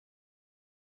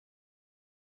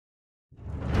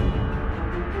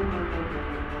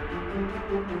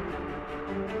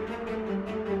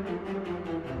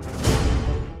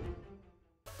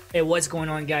Hey, what's going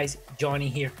on, guys? Johnny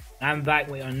here. I'm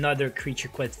back with another Creature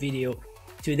Quest video.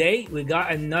 Today we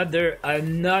got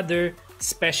another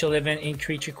special event in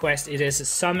Creature Quest. It is a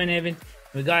summon event.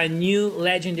 We got a new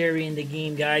legendary in the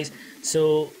game, guys.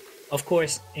 So of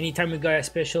course, anytime we got a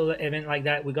special event like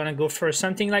that, we're gonna go for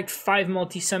something like 5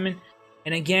 multi-summon.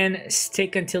 And again,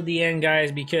 stick until the end,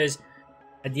 guys, because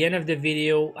at the end of the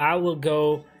video I will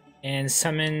go and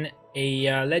summon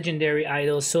a legendary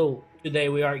idol. So today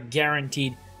we are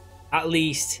guaranteed at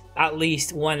least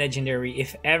one legendary.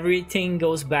 If everything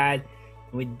goes bad,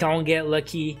 we don't get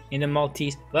lucky in the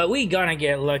multis, but we gonna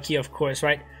get lucky, of course,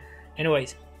 right?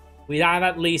 Anyways, we have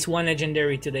at least one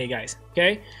legendary today, guys.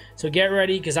 Okay, so get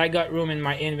ready because I got room in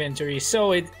my inventory.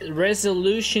 So it's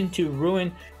resolution to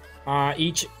ruin.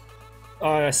 Each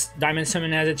diamond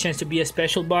summon has a chance to be a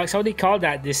special box. How they call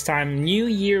that this time? New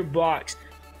Year box.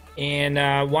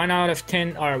 And 1 out of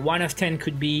 10 or 1 of 10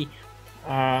 could be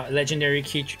legendary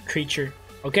creature.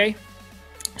 Okay,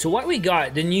 so what we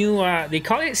got, the new they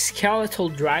call it Skeletal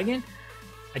Dragon.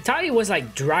 I thought it was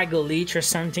like Drago Leech or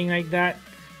something like that.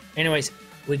 Anyways,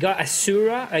 we got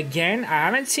Asura again. I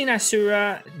haven't seen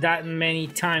Asura that many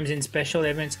times in special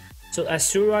events. So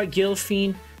Asura,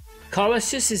 Gilfiend,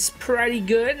 Colossus is pretty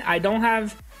good. I don't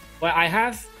have, well, I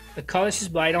have a Colossus,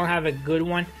 but I don't have a good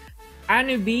one.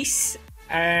 Anubis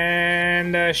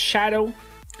and Shadow,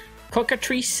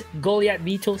 Cockatrice, Goliath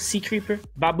Beetle, Sea Creeper,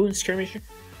 Baboon Skirmisher.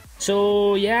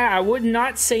 So yeah, I would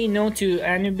not say no to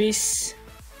Anubis.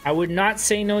 I would not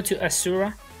say no to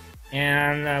Asura.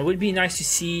 And it would be nice to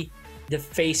see the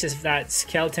faces of that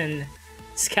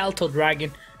skeletal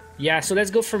dragon. Yeah, so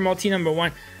let's go for multi number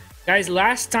 1. Guys,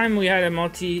 last time we had a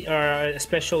multi or a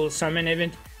special summon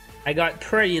event, I got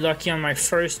pretty lucky on my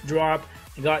first drop.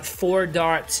 I got 4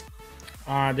 dots,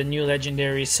 the new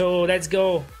legendary. So let's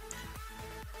go.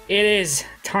 It is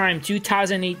time.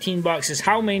 2018 boxes.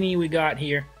 How many we got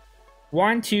here?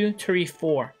 1, 2, 3,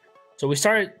 4. So we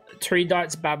started 3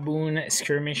 dots, Baboon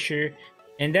Skirmisher,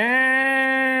 and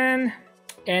then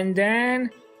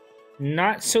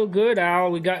not so good, Al.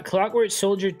 We got Clockwork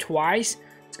Soldier twice.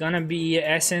 It's gonna be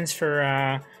essence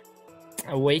for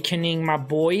awakening my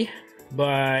boy,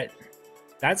 but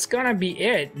that's gonna be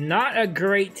it. Not a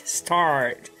great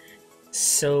start.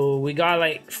 So we got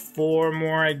like 4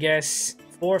 more, I guess.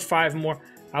 4 or 5 more.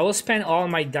 I will spend all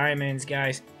my diamonds,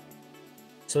 guys.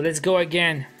 So let's go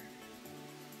again.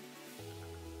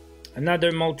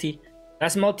 Another multi.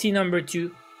 That's multi number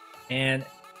 2. And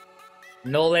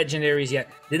no legendaries yet.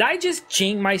 Did I just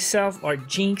jinx myself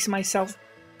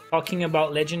talking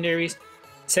about legendaries?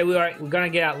 Said we're gonna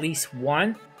get at least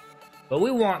 1. But we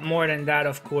want more than that,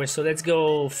 of course. So let's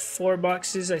go 4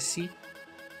 boxes, I see.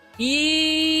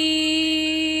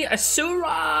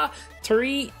 Asura!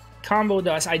 3 combo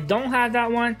dots. I don't have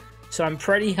that one, so I'm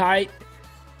pretty hyped.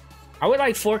 I would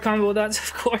like 4 combo dots,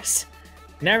 of course.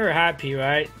 Never happy,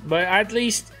 right? But at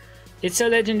least it's a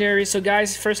legendary. So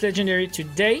guys, first legendary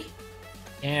today,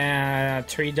 and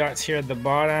 3 dots here at the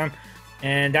bottom,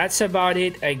 and that's about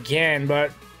it again.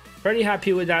 But pretty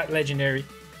happy with that legendary.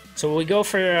 So we go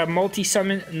for a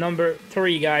multi-summon number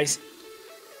 3, guys.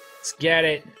 Let's get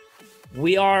it.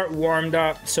 We are warmed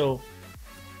up, so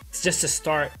it's just a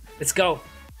start. Let's go.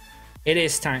 It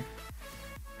is time.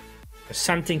 There's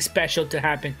something special to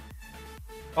happen.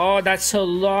 Oh, that's a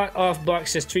lot of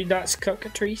boxes. 3 dots,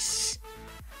 Cockatrice.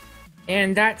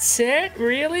 And that's it?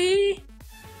 Really?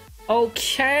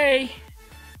 Okay.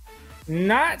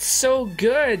 Not so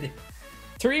good.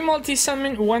 3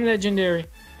 multi-summon, 1 legendary.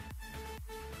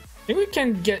 I think we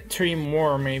can get 3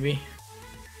 more, maybe.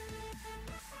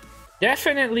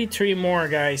 Definitely 3 more,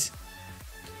 guys.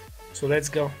 So let's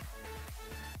go.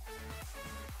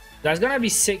 That's gonna be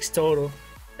 6 total.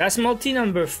 That's multi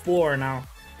number 4 now.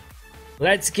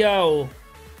 Let's go.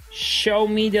 Show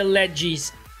me the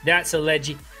leggies. That's a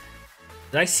leggy.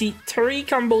 I see 3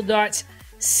 combo dots.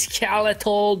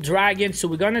 Skeletal Dragon. So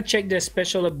we're gonna check the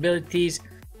special abilities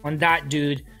on that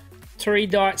dude. 3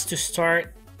 dots to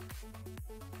start.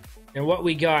 And what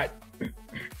we got?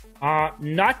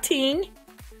 Nothing.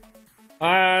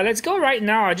 Let's go right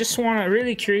now. I just wanna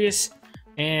really curious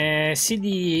and see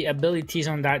the abilities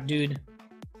on that dude.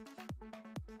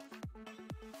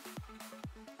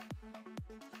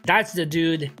 That's the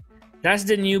dude. That's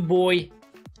the new boy.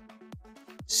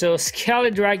 So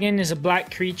Skeletal Dragon is a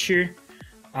black creature.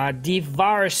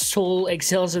 Devours soul,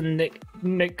 exhales a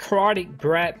necrotic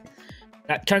breath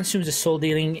that consumes the soul,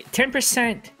 dealing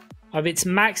 10% of its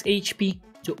max HP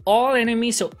to all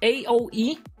enemies. So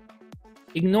AoE,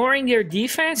 ignoring their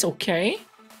defense. Okay.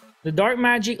 The dark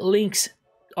magic links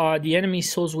the enemy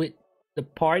souls with the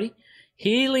party,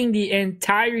 healing the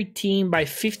entire team by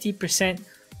 50%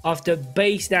 of the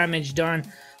base damage done.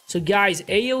 So guys,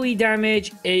 AoE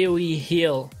damage, AoE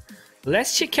heal.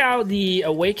 Let's check out the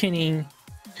awakening.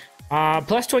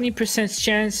 Plus 20%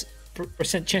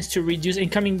 chance to reduce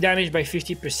incoming damage by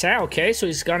 50%. Okay, so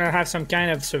it's gonna have some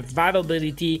kind of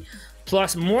survivability,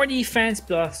 plus more defense,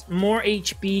 plus more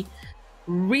HP.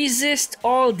 Resist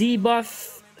all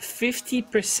debuff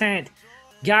 50%.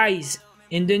 Guys,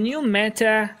 in the new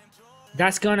meta,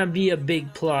 that's gonna be a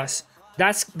big plus.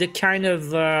 That's the kind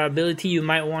of ability you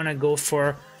might want to go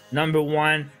for number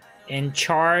 1 in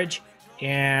charge,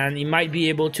 and he might be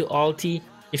able to ulti.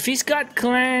 If he's got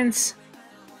cleanse,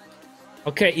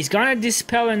 okay, he's gonna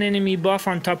dispel an enemy buff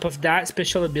on top of that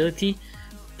special ability.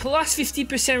 Plus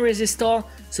 50% resist all,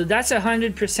 so that's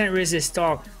 100% resist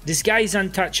all. This guy is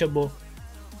untouchable.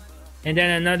 And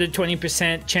then another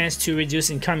 20% chance to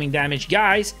reduce incoming damage.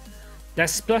 Guys,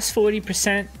 that's plus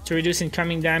 40% to reduce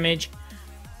incoming damage.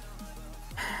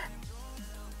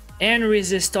 And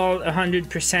resist all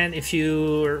 100% if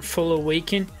you're full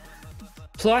awaken.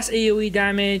 Plus AoE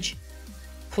damage,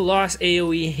 plus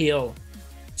AoE heal.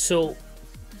 So,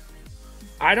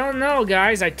 I don't know,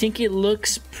 guys. I think it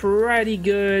looks pretty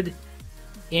good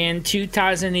in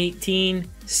 2018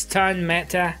 stun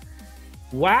meta.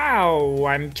 Wow,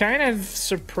 I'm kind of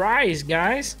surprised,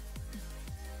 guys.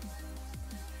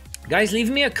 Guys, leave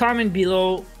me a comment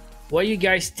below what you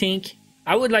guys think.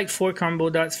 I would like 4 combo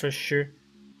dots for sure.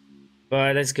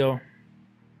 But let's go.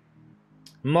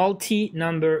 Multi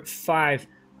number 5.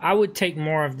 I would take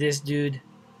more of this, dude.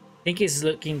 I think it's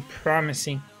looking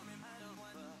promising.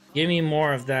 Give me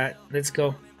more of that. Let's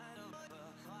go.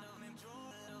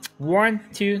 1,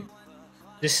 2.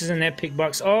 This is an epic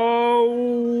box.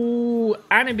 Oh,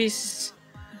 Anubis.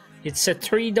 It's a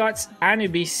 3 dots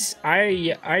Anubis.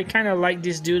 I kind of like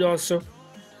this dude also.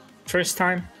 First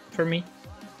time for me.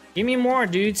 Give me more,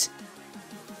 dudes.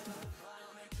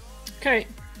 Okay,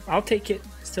 I'll take it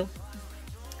still.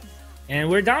 And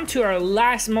we're down to our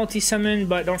last multi-summon,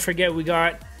 but don't forget we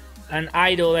got an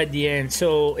idol at the end.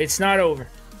 So it's not over.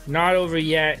 Not over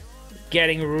yet.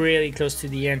 Getting really close to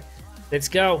the end. Let's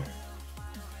go.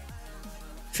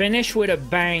 Finish with a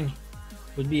bang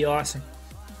would be awesome.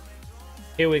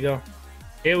 Here we go.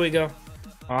 Here we go.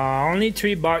 Only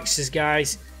 3 boxes,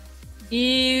 guys. Ew.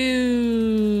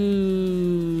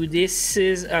 This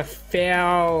is a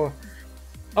fail.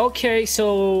 Okay,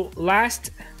 so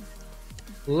last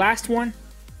one.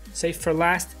 Save for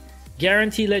last.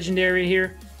 Guarantee legendary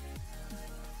here.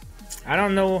 I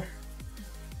don't know.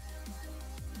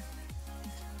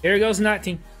 Here goes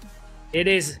nothing. It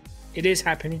is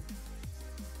happening.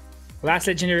 Last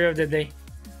legendary of the day.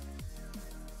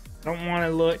 Don't want to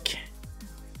look.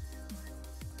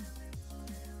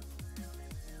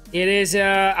 It is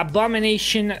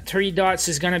Abomination. 3 dots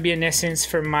is gonna be an essence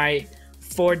for my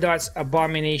 4 dots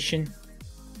Abomination.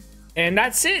 And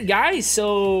that's it, guys.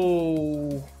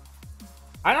 So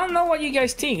I don't know what you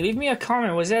guys think. Leave me a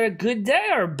comment. Was that a good day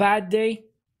or a bad day?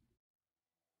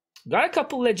 Got a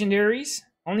couple legendaries.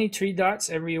 Only 3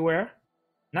 dots everywhere.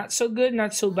 Not so good,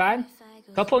 not so bad.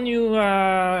 Couple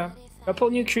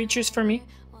new creatures for me.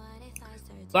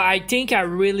 But I think I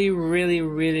really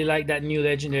like that new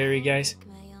legendary, guys.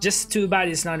 Just too bad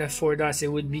it's not a 4 dots. It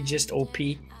would be just OP.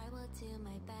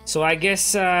 So I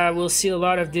guess we'll see a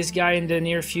lot of this guy in the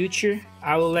near future.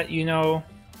 I will let you know.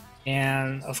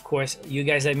 And of course, you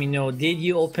guys let me know. Did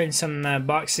you open some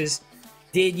boxes?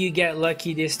 Did you get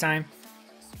lucky this time?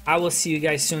 I will see you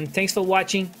guys soon. Thanks for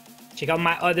watching. Check out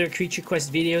my other Creature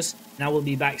Quest videos. And I will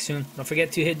be back soon. Don't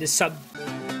forget to hit the sub